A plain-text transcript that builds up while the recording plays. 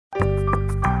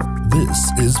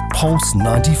This is Pulse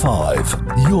 95.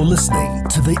 You're listening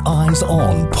to the Eyes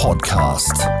On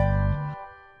podcast.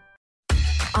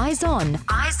 Eyes On.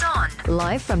 Eyes On.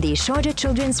 Live from the Sharjah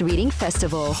Children's Reading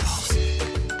Festival.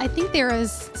 I think there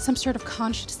is some sort of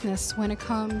consciousness when it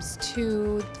comes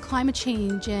to climate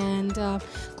change and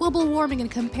global warming in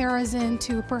comparison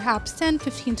to perhaps 10,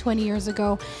 15, 20 years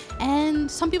ago. And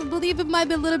some people believe it might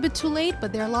be a little bit too late,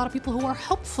 but there are a lot of people who are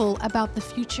hopeful about the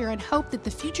future and hope that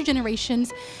the future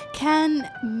generations can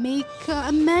make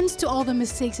amends to all the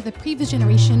mistakes that the previous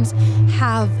generations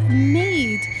have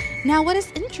made. Now, what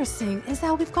is interesting is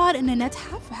that we've got Nanette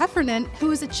Heffernan,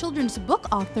 who is a children's book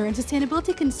author and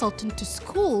sustainability consultant to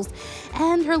schools.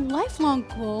 And her lifelong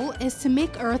goal is to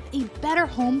make Earth a better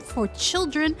home for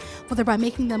children, whether by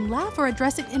making them laugh or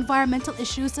addressing environmental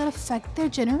issues that affect their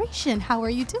generation. How are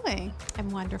you doing?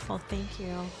 I'm wonderful. Thank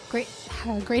you.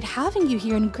 Great having you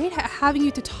here, and great having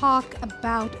you to talk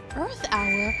about Earth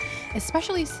Hour,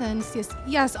 especially since,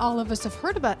 yes, all of us have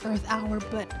heard about Earth Hour,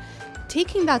 but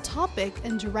taking that topic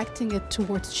and directing it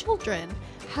towards children.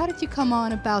 How did you come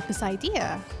on about this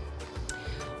idea?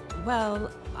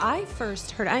 Well, I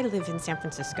live in San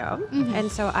Francisco,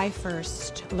 and so I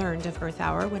first learned of Earth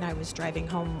Hour when I was driving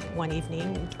home one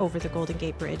evening over the Golden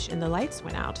Gate Bridge and the lights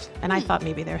went out. And I thought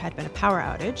maybe there had been a power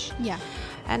outage. Yeah.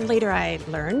 And later I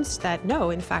learned that no,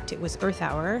 in fact, it was Earth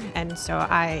Hour. And so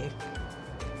I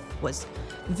was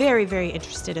very, very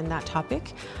interested in that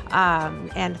topic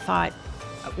and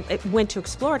went to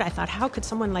explore it. I thought, how could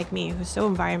someone like me, who's so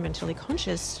environmentally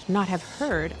conscious, not have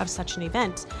heard of such an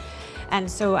event? And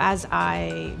so as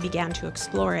I began to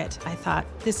explore it, I thought,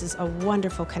 this is a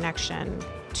wonderful connection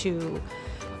to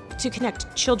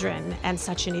connect children and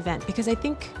such an event, because I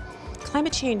think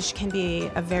climate change can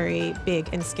be a very big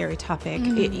and scary topic,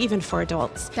 even for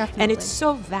adults. Definitely. And it's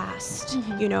so vast.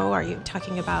 You know, are you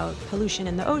talking about pollution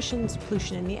in the oceans,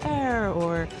 pollution in the air,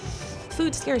 or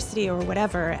food scarcity, or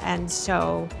whatever? And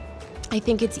so I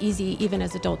think it's easy, even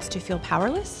as adults, to feel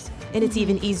powerless. And it's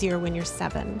even easier when you're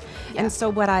 7. Yeah. And so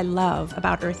what I love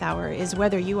about Earth Hour is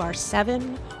whether you are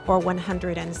 7 or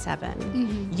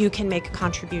 107, you can make a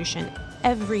contribution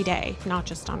every day, not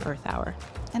just on Earth Hour.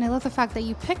 And I love the fact that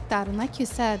you picked that. And like you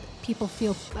said, people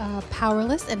feel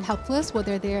powerless and helpless,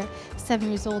 whether they're 7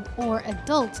 years old or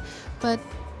adults. But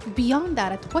beyond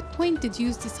that, at what point did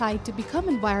you decide to become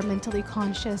environmentally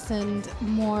conscious and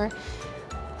more,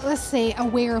 let's say,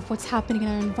 aware of what's happening in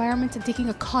our environment and taking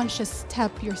a conscious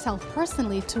step yourself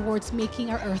personally towards making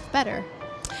our Earth better?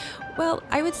 Well,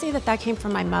 I would say that came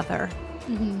from my mother.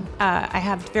 I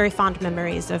have very fond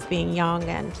memories of being young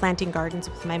and planting gardens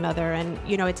with my mother. And,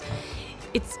 you know,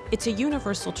 it's a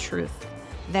universal truth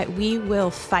that we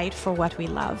will fight for what we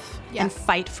love and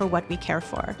fight for what we care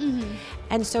for.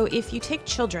 And so if you take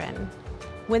children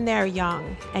when they're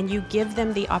young and you give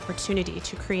them the opportunity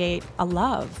to create a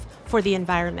love for the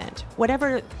environment,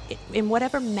 in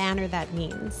whatever manner that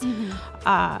means,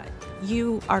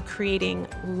 you are creating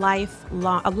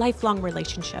a lifelong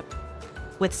relationship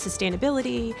with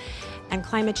sustainability and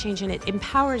climate change, and it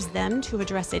empowers them to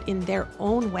address it in their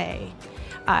own way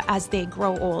as they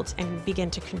grow old and begin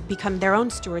to become their own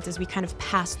stewards, as we kind of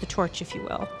pass the torch, if you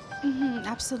will.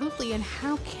 Absolutely. And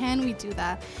how can we do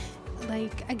that?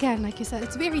 Like you said,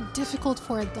 it's very difficult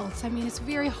for adults. I mean, it's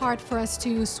very hard for us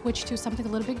to switch to something a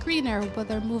little bit greener,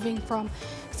 whether moving from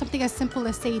something as simple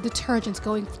as, say, detergents,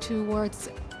 going towards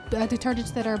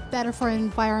detergents that are better for our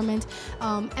environment,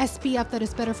 SPF that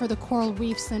is better for the coral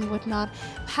reefs and whatnot.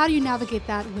 How do you navigate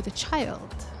that with a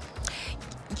child?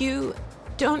 You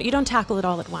don't tackle it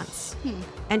all at once.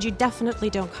 And you definitely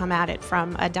don't come at it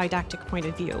from a didactic point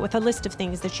of view with a list of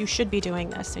things that you should be doing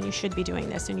this and you should be doing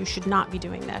this and you should not be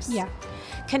doing this. Yeah.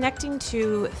 Connecting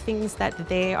to things that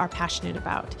they are passionate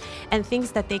about and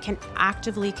things that they can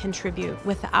actively contribute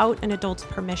without an adult's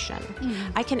permission.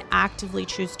 I can actively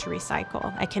choose to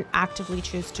recycle. I can actively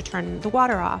choose to turn the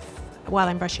water off while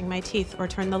I'm brushing my teeth or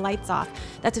turn the lights off.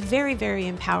 That's very, very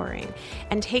empowering,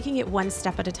 and taking it one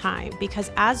step at a time,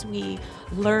 because as we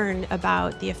learn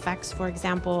about the effects, for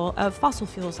example, of fossil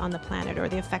fuels on the planet or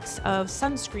the effects of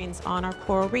sunscreens on our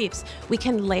coral reefs, we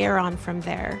can layer on from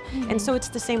there. And so it's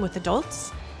the same with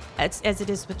adults as it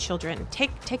is with children.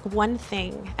 Take one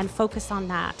thing and focus on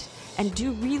that and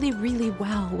do really, really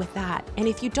well with that. And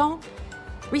if you don't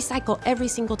recycle every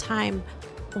single time,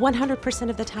 100%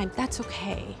 of the time, that's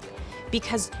okay.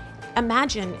 Because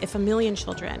imagine if 1 million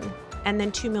children, and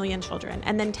then 2 million children,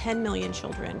 and then 10 million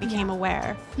children became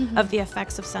aware of the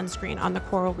effects of sunscreen on the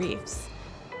coral reefs.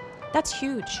 That's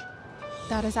huge.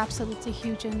 That is absolutely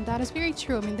huge, and that is very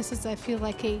true. I mean, this is, I feel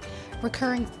like, a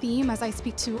recurring theme as I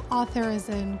speak to authors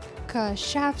and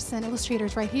chefs and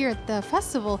illustrators right here at the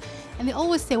festival. And they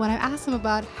always say, when I ask them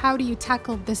about how do you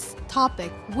tackle this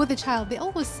topic with a child, they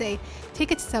always say,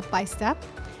 take it step by step.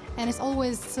 And it's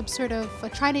always some sort of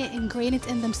trying to ingrain it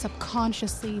in them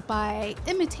subconsciously by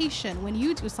imitation. When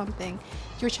you do something,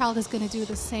 your child is going to do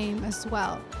the same as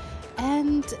well.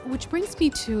 And which brings me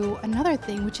to another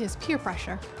thing, which is peer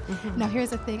pressure. Now, here's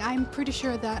the thing. I'm pretty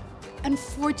sure that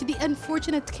the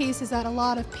unfortunate case is that a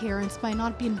lot of parents might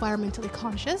not be environmentally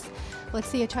conscious. Let's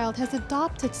say a child has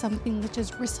adopted something such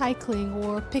as recycling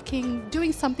or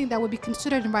doing something that would be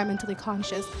considered environmentally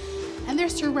conscious. And they're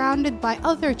surrounded by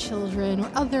other children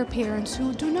or other parents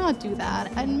who do not do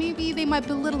that. And maybe they might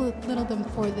belittle them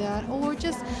for that or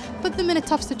just put them in a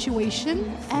tough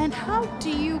situation. And how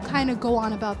do you kind of go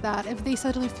on about that if they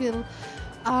suddenly feel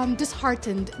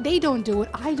disheartened? They don't do it.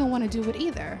 I don't want to do it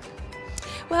either.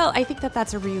 Well, I think that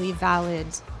that's a really valid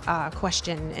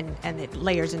question, and it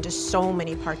layers into so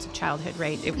many parts of childhood,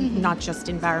 right? Not just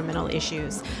environmental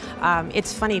issues.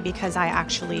 It's funny because I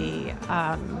actually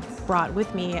brought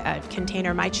with me a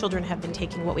container. My children have been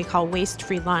taking what we call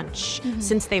waste-free lunch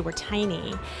since they were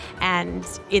tiny. And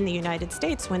in the United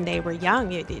States, when they were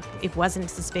young, it wasn't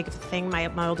as big of a thing.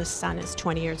 My oldest son is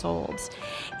 20 years old.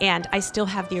 And I still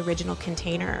have the original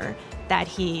container that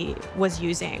he was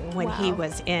using when he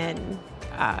was in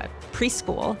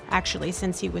preschool, actually,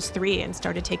 since he was 3 and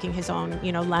started taking his own,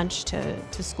 lunch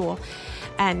to school.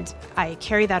 And I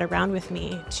carry that around with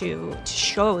me to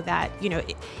show that,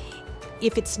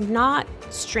 if it's not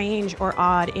strange or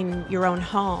odd in your own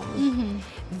home,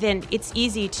 then it's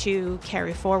easy to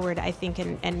carry forward, I think,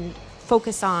 and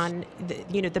focus on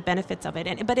the benefits of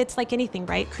it. But it's like anything,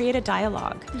 right? Create a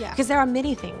dialogue. Yeah. Because there are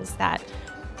many things that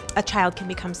a child can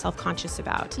become self-conscious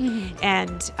about.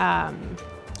 And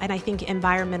I think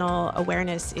environmental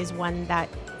awareness is one that,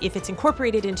 if it's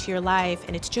incorporated into your life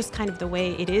and it's just kind of the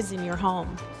way it is in your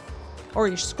home or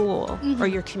your school or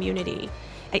your community,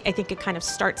 I think it kind of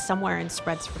starts somewhere and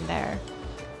spreads from there.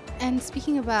 And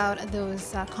speaking about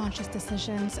those conscious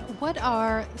decisions, what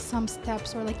are some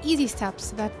steps or easy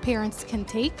steps that parents can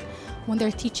take when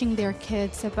they're teaching their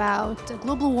kids about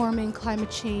global warming, climate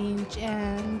change,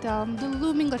 and the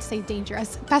looming, let's say, danger,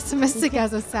 as pessimistic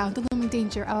as it sounds, the looming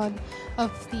danger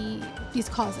of these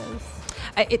causes?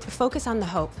 Focus on the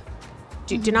hope.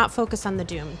 Do not focus on the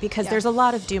doom, because there's a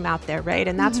lot of doom out there, right?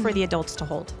 And that's for the adults to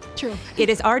hold. True. It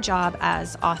is our job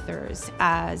as authors,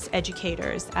 as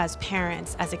educators, as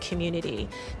parents, as a community,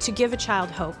 to give a child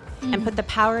hope and put the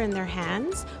power in their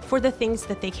hands for the things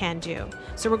that they can do.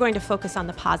 So we're going to focus on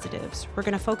the positives. We're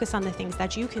going to focus on the things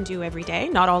that you can do every day,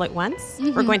 not all at once.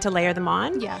 We're going to layer them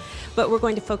on. Yeah. But we're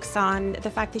going to focus on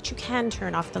the fact that you can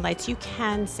turn off the lights. You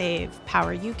can save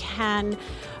power. You can,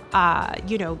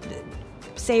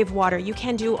 save water. You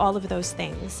can do all of those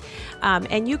things.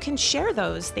 And you can share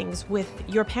those things with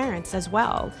your parents as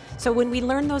well. So when we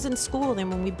learn those in school and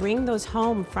when we bring those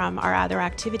home from our other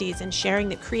activities and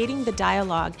creating the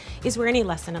dialogue is where any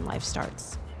lesson in life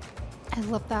starts. I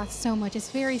love that so much. It's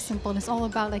very simple, and it's all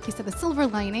about, like you said, the silver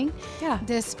lining,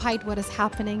 despite what is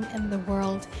happening in the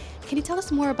world. Can you tell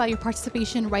us more about your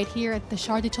participation right here at the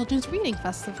Sharjah Children's Reading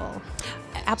Festival?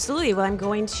 Absolutely. Well, I'm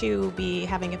going to be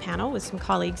having a panel with some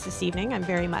colleagues this evening. I'm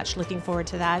very much looking forward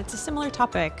to that. It's a similar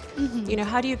topic.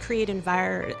 How do you create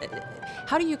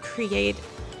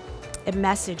a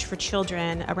message for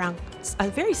children around a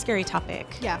very scary topic?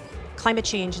 Yeah. Climate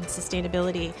change and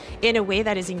sustainability in a way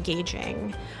that is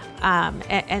engaging.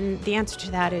 And the answer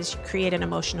to that is create an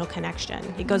emotional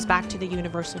connection. It goes back to the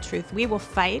universal truth. We will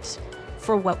fight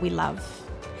for what we love.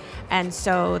 And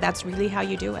so that's really how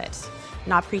you do it.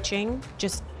 Not preaching,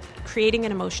 just creating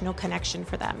an emotional connection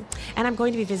for them. And I'm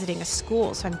going to be visiting a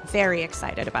school, so I'm very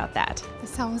excited about that. It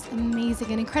sounds amazing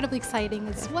and incredibly exciting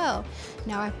as well.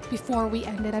 Now, before we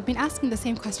end it, I've been asking the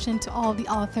same question to all the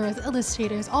authors,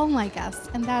 illustrators, all my guests,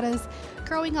 and that is,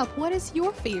 growing up, what is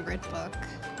your favorite book?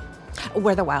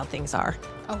 Where the Wild Things Are.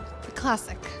 Oh, the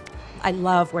classic. I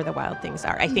love Where the Wild Things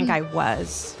Are. I think I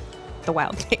was the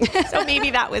wild thing, so maybe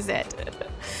that was it.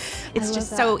 It's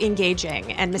just so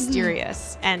engaging and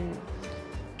mysterious and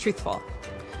truthful.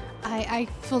 I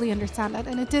fully understand that.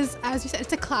 And it is, as you said,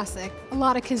 it's a classic. A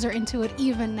lot of kids are into it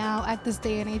even now at this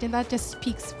day and age. And that just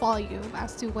speaks volume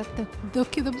as to what the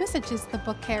messages the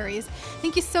book carries.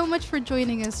 Thank you so much for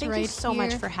joining us Thank you so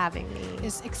much for having me.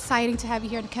 It's exciting to have you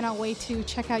here and cannot wait to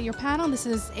check out your panel. This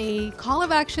is a call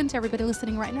of action to everybody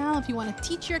listening right now. If you want to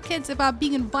teach your kids about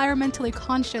being environmentally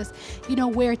conscious, you know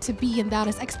where to be, and that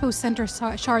is Expo Center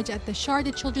Sharjah at the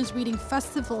Sharjah Children's Reading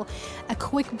Festival. A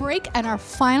quick break, and our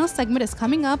final segment is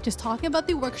coming up, just talking about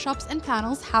the workshops and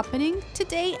panels happening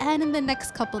today and in the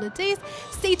next couple of days.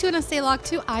 Stay tuned and stay locked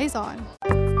to Eyes On.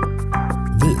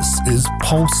 This is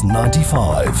Pulse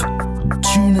 95.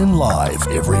 Tune in live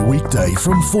every weekday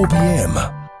from 4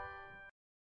 p.m.